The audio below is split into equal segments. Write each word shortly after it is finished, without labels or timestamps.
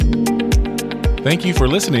Thank you for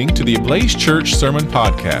listening to the Ablaze Church Sermon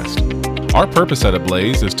Podcast. Our purpose at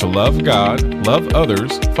Ablaze is to love God, love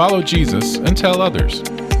others, follow Jesus, and tell others.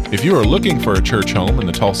 If you are looking for a church home in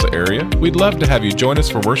the Tulsa area, we'd love to have you join us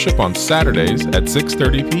for worship on Saturdays at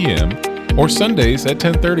 6:30 p.m. or Sundays at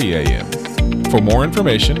 10:30 a.m. For more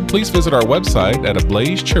information, please visit our website at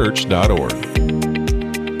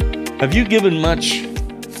ablazechurch.org. Have you given much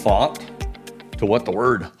thought to what the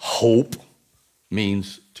word hope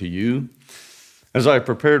means to you? As I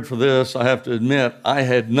prepared for this, I have to admit I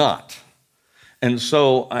had not. And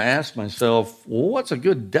so I asked myself, well, what's a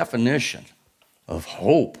good definition of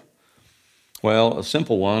hope? Well, a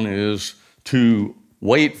simple one is to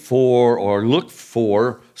wait for or look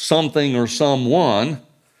for something or someone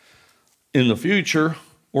in the future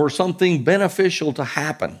or something beneficial to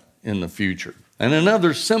happen in the future. And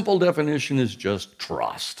another simple definition is just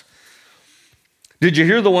trust. Did you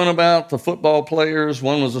hear the one about the football players?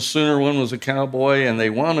 One was a Sooner, one was a Cowboy, and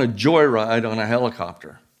they won a joyride on a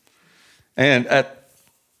helicopter. And at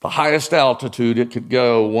the highest altitude it could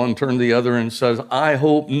go, one turned to the other and says, I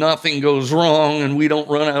hope nothing goes wrong and we don't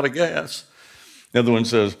run out of gas. The other one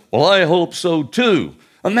says, well, I hope so too.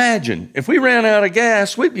 Imagine, if we ran out of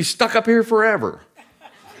gas, we'd be stuck up here forever.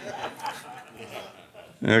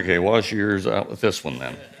 Okay, wash your ears out with this one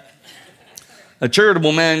then. A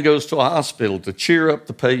charitable man goes to a hospital to cheer up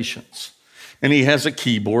the patients. And he has a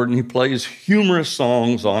keyboard and he plays humorous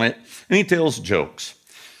songs on it and he tells jokes.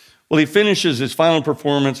 Well, he finishes his final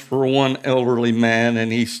performance for one elderly man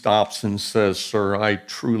and he stops and says, Sir, I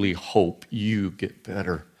truly hope you get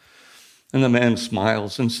better. And the man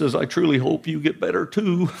smiles and says, I truly hope you get better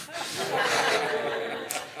too.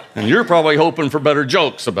 And you're probably hoping for better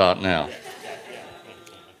jokes about now.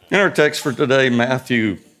 In our text for today,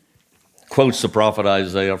 Matthew quotes the prophet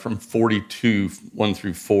Isaiah from 42, 1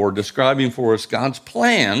 through 4, describing for us God's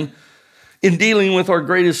plan in dealing with our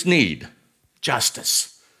greatest need,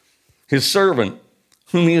 justice. His servant,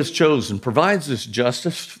 whom he has chosen, provides this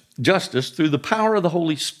justice through the power of the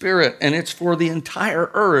Holy Spirit, and it's for the entire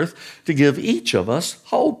earth to give each of us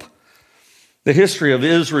hope. The history of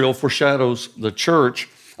Israel foreshadows the church,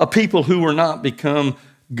 a people who were not become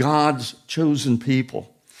God's chosen people.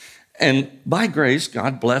 And by grace,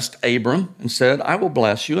 God blessed Abram and said, I will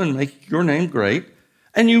bless you and make your name great,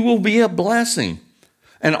 and you will be a blessing.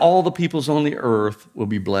 And all the peoples on the earth will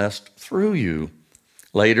be blessed through you.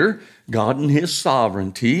 Later, God in his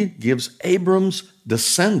sovereignty gives Abram's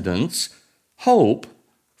descendants hope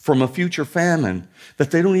from a future famine that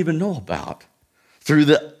they don't even know about through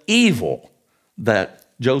the evil that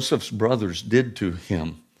Joseph's brothers did to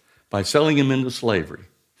him by selling him into slavery.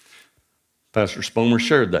 Pastor Spomer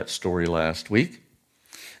shared that story last week.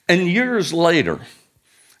 And years later,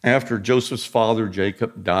 after Joseph's father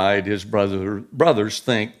Jacob died, his brothers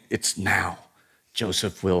think it's now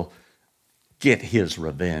Joseph will get his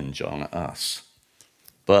revenge on us.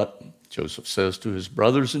 But Joseph says to his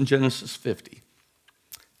brothers in Genesis 50,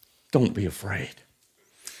 don't be afraid.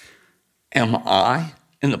 Am I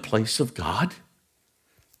in the place of God?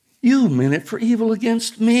 You meant it for evil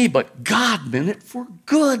against me, but God meant it for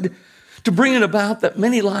good, to bring it about that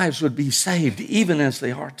many lives would be saved, even as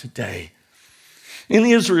they are today. In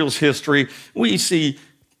Israel's history, we see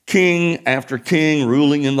king after king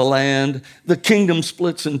ruling in the land. The kingdom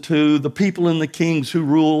splits in two. The people and the kings who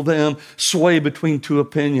rule them sway between two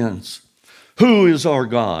opinions. Who is our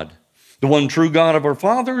God? The one true God of our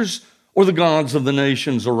fathers, or the gods of the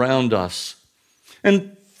nations around us?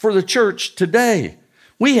 And for the church today,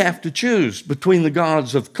 we have to choose between the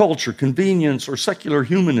gods of culture, convenience, or secular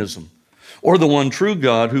humanism, or the one true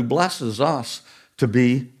God who blesses us to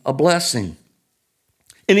be a blessing.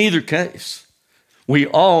 In either case, we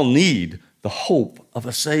all need the hope of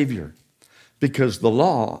a Savior because the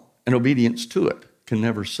law and obedience to it can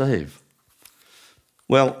never save.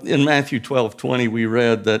 Well, in Matthew 12:20, we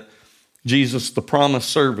read that Jesus, the promised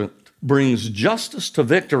servant, brings justice to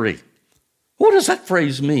victory. What does that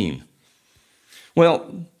phrase mean?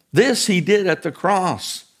 Well, this he did at the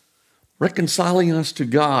cross, reconciling us to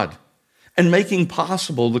God and making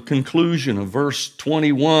possible the conclusion of verse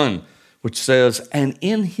 21, which says, and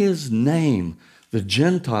in his name the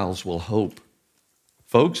Gentiles will hope.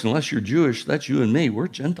 Folks, unless you're Jewish, that's you and me. We're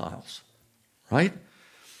Gentiles, right?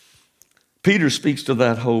 Peter speaks to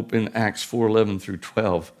that hope in Acts 4:11 through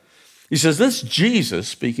 12. He says, this Jesus,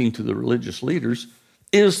 speaking to the religious leaders,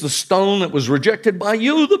 is the stone that was rejected by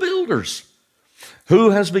you, the builders,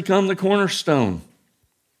 who has become the cornerstone.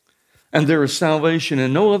 And there is salvation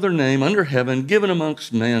in no other name under heaven given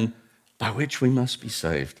amongst men by which we must be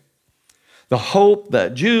saved. The hope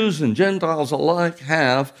that Jews and Gentiles alike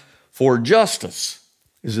have for justice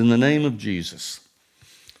is in the name of Jesus.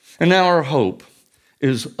 And now our hope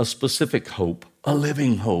is a specific hope, a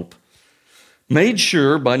living hope, made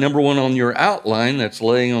sure by number one on your outline that's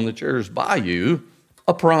laying on the chairs by you,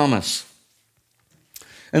 a promise.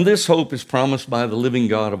 And this hope is promised by the living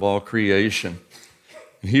God of all creation.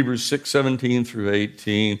 In Hebrews 6:17 through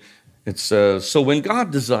 18, it says, "So when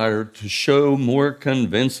God desired to show more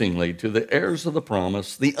convincingly to the heirs of the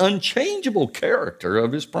promise the unchangeable character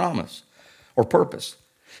of his promise or purpose,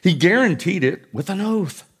 he guaranteed it with an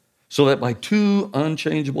oath, so that by two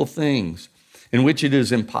unchangeable things, in which it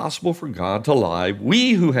is impossible for God to lie,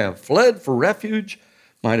 we who have fled for refuge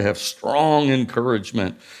might have strong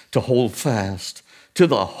encouragement to hold fast to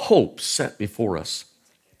the hope set before us."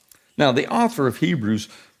 Now, the author of Hebrews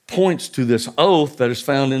points to this oath that is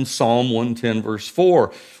found in Psalm 110, verse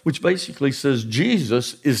 4, which basically says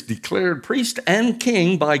Jesus is declared priest and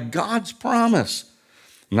king by God's promise,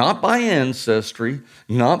 not by ancestry,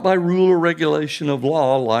 not by rule or regulation of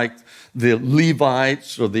law like the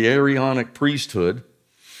Levites or the Aaronic priesthood.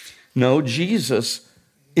 No, Jesus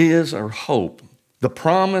is our hope, the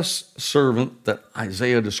promised servant that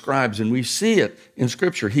Isaiah describes, and we see it in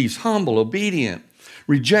Scripture. He's humble, obedient,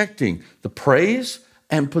 rejecting the praise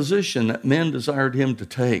and position that men desired him to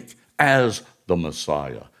take as the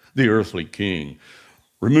Messiah, the earthly king,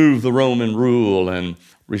 remove the Roman rule and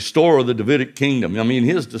restore the Davidic kingdom. I mean,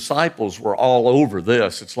 his disciples were all over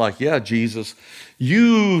this. It's like, yeah, Jesus,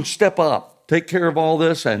 you step up, take care of all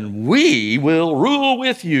this, and we will rule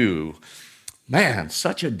with you. Man,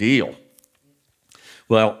 such a deal.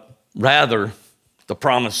 Well, rather, the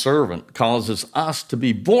promised servant causes us to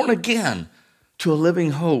be born again to a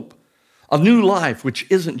living hope, a new life, which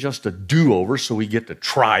isn't just a do-over so we get to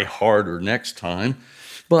try harder next time,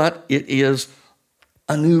 but it is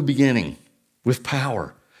a new beginning with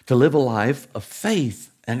power to live a life of faith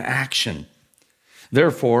and action.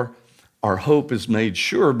 Therefore, our hope is made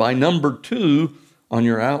sure by number two on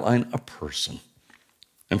your outline, a person.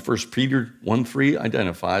 And 1 Peter 1:3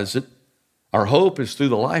 identifies it. Our hope is through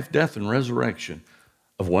the life, death, and resurrection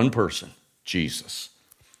of one person, Jesus.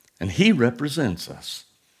 And he represents us.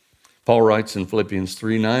 Paul writes in Philippians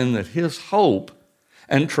 3:9 that his hope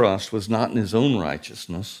and trust was not in his own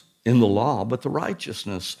righteousness, in the law, but the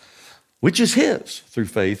righteousness which is his through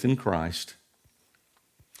faith in Christ.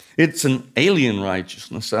 It's an alien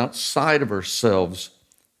righteousness outside of ourselves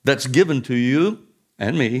that's given to you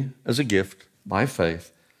and me as a gift by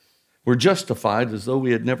faith. We're justified as though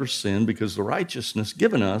we had never sinned because the righteousness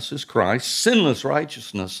given us is Christ's sinless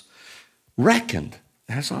righteousness reckoned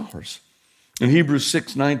as ours. In Hebrews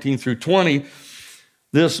 6:19 through 20,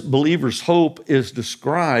 this believer's hope is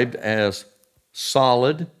described as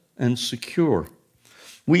solid and secure.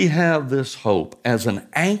 We have this hope as an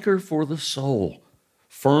anchor for the soul,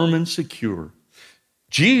 firm and secure.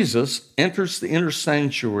 Jesus enters the inner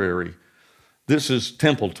sanctuary. This is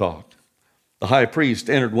temple talk. The high priest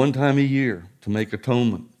entered one time a year to make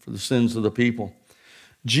atonement for the sins of the people.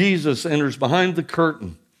 Jesus enters behind the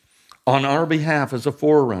curtain on our behalf as a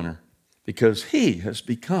forerunner because he has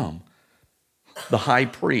become the high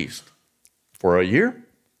priest. For a year?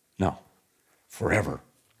 No, forever.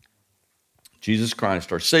 Jesus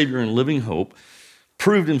Christ, our Savior and living hope,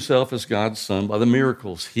 proved himself as God's Son by the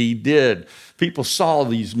miracles he did. People saw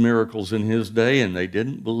these miracles in his day and they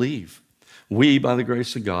didn't believe. We, by the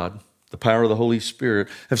grace of God, the power of the Holy Spirit,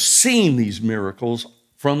 have seen these miracles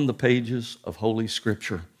from the pages of Holy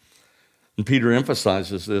Scripture. And Peter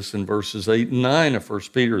emphasizes this in verses 8 and 9 of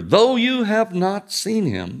 1 Peter. Though you have not seen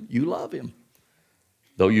him, you love him.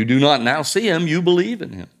 Though you do not now see him, you believe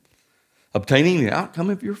in him, obtaining the outcome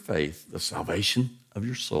of your faith, the salvation of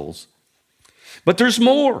your souls. But there's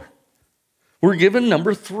more. We're given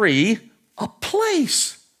number 3, a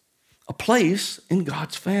place in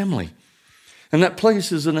God's family. And that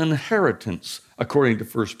place is an inheritance, according to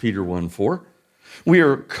 1 Peter 1:4. We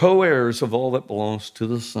are co-heirs of all that belongs to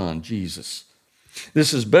the Son, Jesus.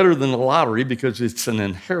 This is better than the lottery because it's an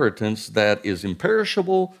inheritance that is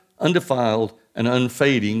imperishable, undefiled, and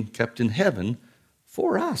unfading, kept in heaven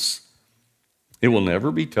for us. It will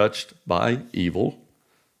never be touched by evil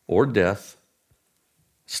or death,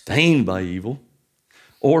 stained by evil,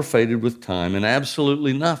 or faded with time, and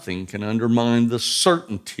absolutely nothing can undermine the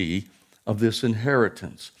certainty of this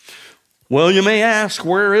inheritance. Well, you may ask,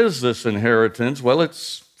 where is this inheritance? Well,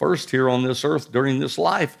 it's first here on this earth during this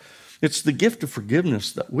life. It's the gift of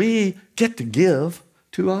forgiveness that we get to give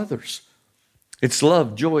to others. It's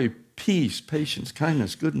love, joy, peace, patience,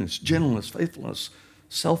 kindness, goodness, gentleness, faithfulness,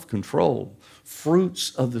 self-control,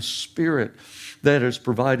 fruits of the Spirit that is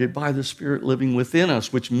provided by the Spirit living within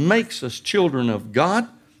us, which makes us children of God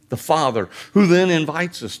the Father, who then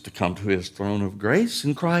invites us to come to his throne of grace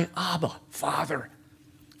and cry, Abba, Father,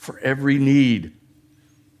 for every need.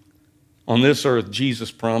 On this earth,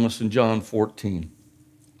 Jesus promised in John 14,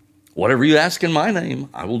 whatever you ask in my name,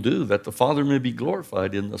 I will do, that the Father may be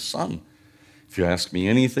glorified in the Son. If you ask me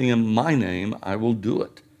anything in my name, I will do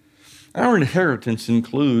it. Our inheritance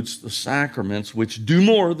includes the sacraments, which do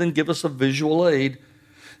more than give us a visual aid.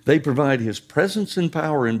 They provide his presence and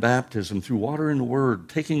power in baptism through water and word,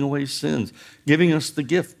 taking away sins, giving us the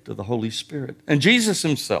gift of the Holy Spirit. And Jesus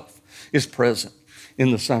himself is present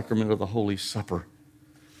in the sacrament of the Holy Supper.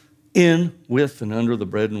 In, with, and under the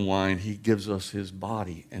bread and wine, he gives us his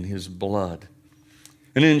body and his blood.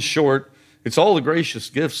 And in short, it's all the gracious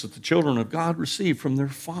gifts that the children of God receive from their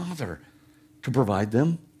Father to provide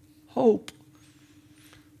them hope.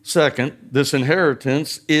 Second, this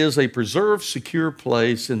inheritance is a preserved, secure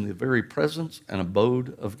place in the very presence and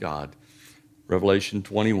abode of God. Revelation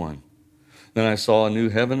 21. Then I saw a new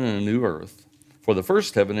heaven and a new earth, for the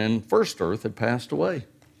first heaven and first earth had passed away.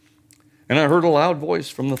 And I heard a loud voice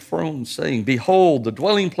from the throne saying, Behold, the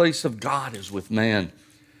dwelling place of God is with man.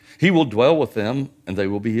 He will dwell with them, and they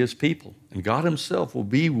will be his people. And God himself will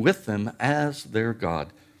be with them as their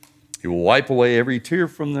God. He will wipe away every tear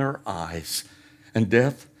from their eyes, and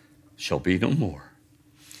death shall be no more.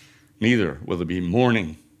 Neither will there be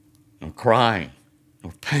mourning, nor crying,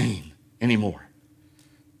 nor pain anymore.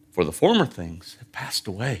 For the former things have passed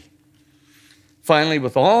away. Finally,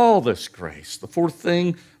 with all this grace, the fourth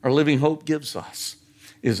thing our living hope gives us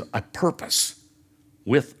is a purpose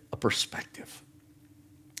with a perspective.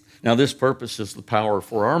 Now, this purpose is the power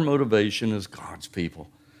for our motivation as God's people.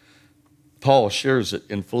 Paul shares it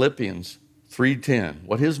in Philippians 3:10,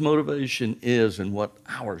 what his motivation is and what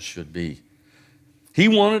ours should be. He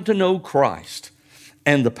wanted to know Christ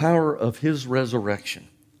and the power of his resurrection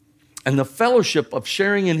and the fellowship of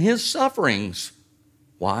sharing in his sufferings.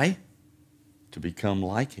 Why? To become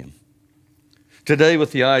like him. Today,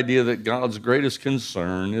 with the idea that God's greatest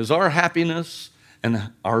concern is our happiness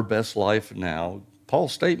and our best life now,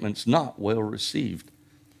 Paul's statement's not well received.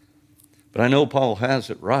 But I know Paul has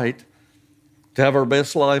it right. To have our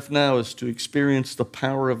best life now is to experience the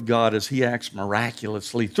power of God as he acts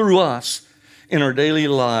miraculously through us in our daily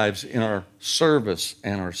lives, in our service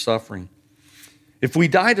and our suffering. If we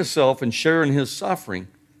die to self and share in his suffering,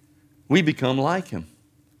 we become like him.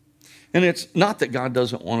 And it's not that God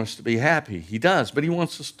doesn't want us to be happy. He does, but he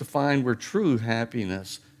wants us to find where true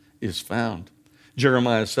happiness is found.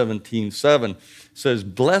 Jeremiah 17:7 says,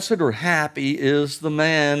 Blessed or happy is the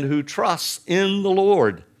man who trusts in the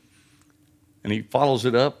Lord. And he follows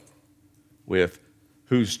it up with,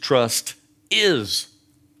 whose trust is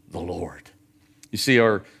the Lord. You see,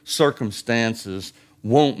 our circumstances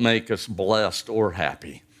won't make us blessed or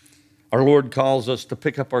happy. Our Lord calls us to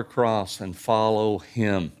pick up our cross and follow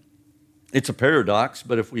him. It's a paradox,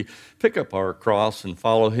 but if we pick up our cross and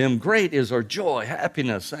follow him, great is our joy,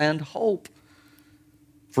 happiness, and hope.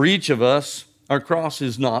 For each of us, our cross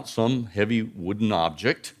is not some heavy wooden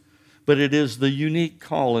object, but it is the unique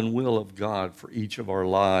call and will of God for each of our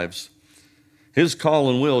lives. His call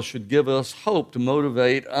and will should give us hope to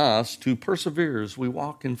motivate us to persevere as we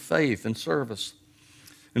walk in faith and service.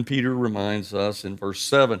 And Peter reminds us in verse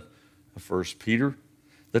 7 of 1 Peter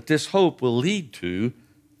that this hope will lead to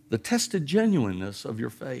the tested genuineness of your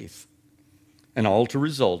faith, and all to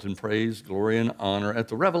result in praise, glory, and honor at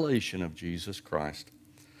the revelation of Jesus Christ.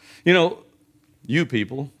 You know, you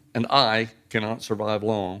people and I cannot survive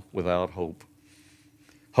long without hope.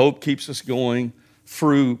 Hope keeps us going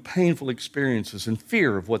through painful experiences and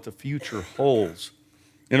fear of what the future holds.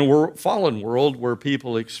 In a fallen world where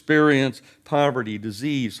people experience poverty,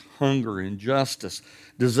 disease, hunger, injustice,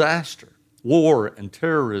 disaster, war, and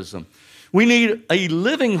terrorism, we need a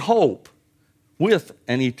living hope with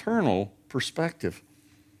an eternal perspective.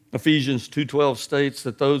 Ephesians 2:12 states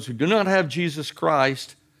that those who do not have Jesus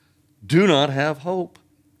Christ do not have hope.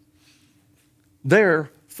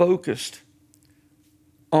 They're focused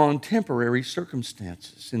on temporary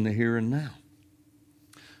circumstances in the here and now.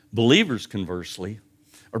 Believers, conversely,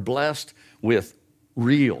 are blessed with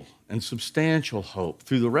real and substantial hope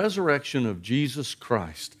through the resurrection of Jesus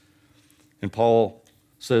Christ. And Paul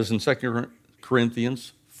says in 2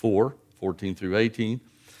 Corinthians 4:14 through 18,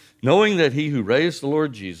 knowing that he who raised the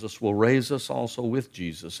Lord Jesus will raise us also with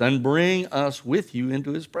Jesus and bring us with you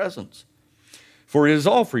into his presence. For it is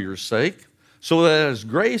all for your sake, so that as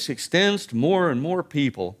grace extends to more and more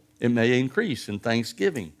people, it may increase in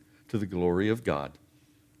thanksgiving to the glory of God.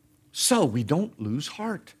 So we don't lose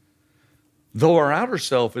heart. Though our outer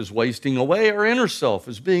self is wasting away, our inner self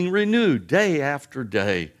is being renewed day after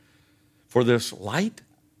day. For this light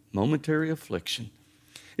momentary affliction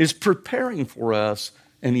is preparing for us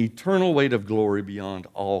an eternal weight of glory beyond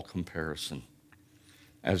all comparison,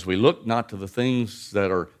 as we look not to the things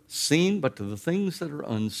that are seen, but to the things that are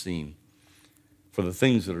unseen. For the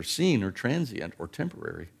things that are seen are transient or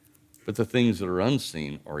temporary, but the things that are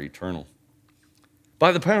unseen are eternal.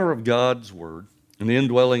 By the power of God's word and the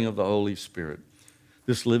indwelling of the Holy Spirit,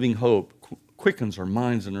 this living hope quickens our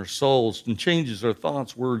minds and our souls and changes our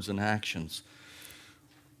thoughts, words, and actions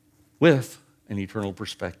with an eternal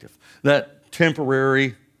perspective. That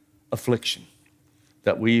temporary affliction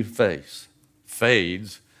that we face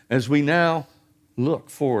fades as we now look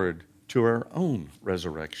forward to our own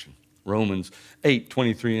resurrection. Romans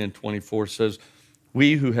 8:23 and 24 says,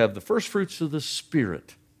 "We who have the first fruits of the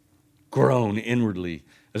Spirit groan inwardly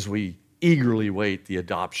as we eagerly wait the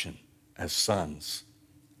adoption as sons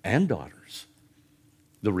and daughters,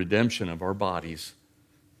 the redemption of our bodies.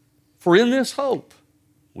 For in this hope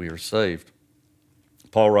we are saved."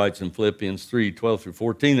 Paul writes in Philippians 3:12 through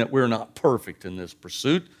 14 that we're not perfect in this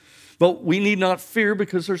pursuit, but we need not fear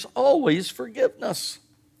because there's always forgiveness.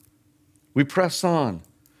 We press on,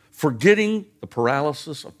 forgetting the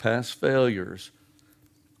paralysis of past failures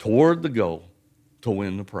toward the goal to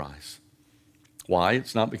win the prize. Why?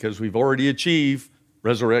 It's not because we've already achieved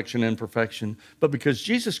resurrection and perfection, but because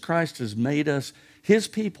Jesus Christ has made us his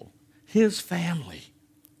people, his family.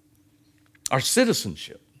 Our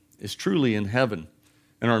citizenship is truly in heaven,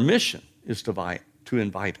 and our mission is to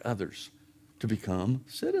invite others to become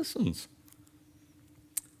citizens.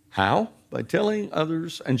 How? By telling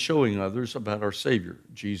others and showing others about our Savior,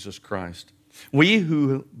 Jesus Christ. We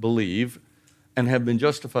who believe and have been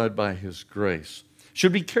justified by his grace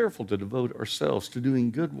should be careful to devote ourselves to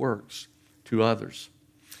doing good works to others.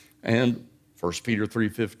 And 1 Peter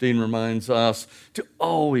 3:15 reminds us to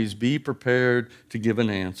always be prepared to give an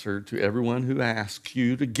answer to everyone who asks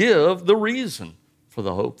you to give the reason for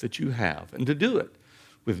the hope that you have, and to do it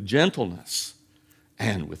with gentleness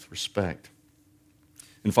and with respect.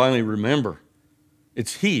 And finally, remember,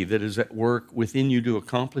 it's he that is at work within you to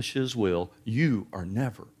accomplish his will. You are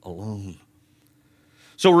never alone.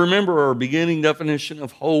 So remember our beginning definition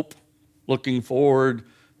of hope, looking forward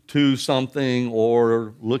to something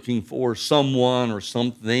or looking for someone or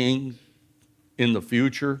something in the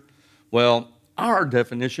future. Well, our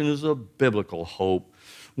definition is a biblical hope.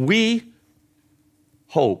 We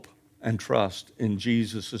hope and trust in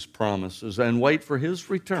Jesus' promises and wait for his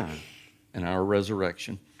return and our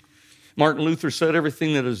resurrection. Martin Luther said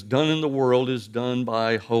everything that is done in the world is done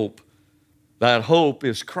by hope. That hope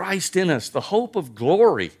is Christ in us, the hope of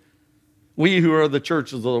glory. We who are the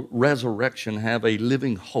church of the resurrection have a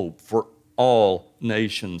living hope for all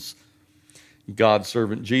nations. God's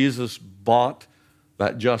servant Jesus bought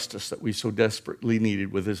that justice that we so desperately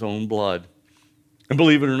needed with his own blood. And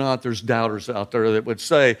believe it or not, there's doubters out there that would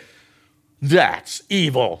say, that's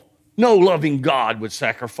evil. No loving God would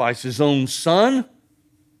sacrifice his own son.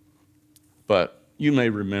 But you may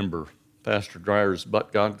remember Pastor Dreyer's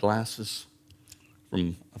But God glasses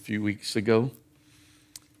from a few weeks ago.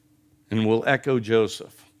 And we'll echo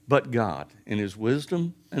Joseph. But God, in his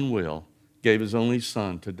wisdom and will, gave his only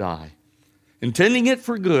son to die, intending it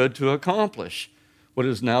for good to accomplish what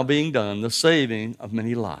is now being done, the saving of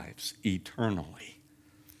many lives eternally.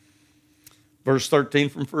 Verse 13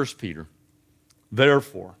 from 1 Peter.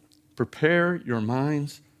 Therefore, prepare your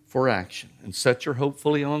minds for action and set your hope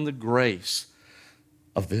fully on the grace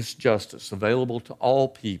of this justice available to all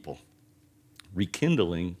people,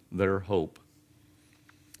 rekindling their hope.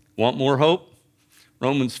 Want more hope?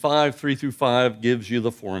 Romans 5:3-5 gives you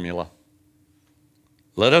the formula.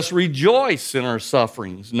 Let us rejoice in our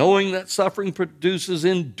sufferings, knowing that suffering produces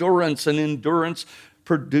endurance, and endurance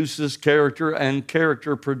produces character, and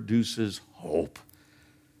character produces hope.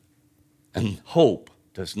 And hope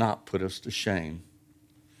does not put us to shame,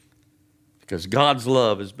 because God's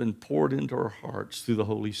love has been poured into our hearts through the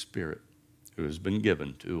Holy Spirit who has been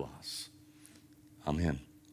given to us. Amen.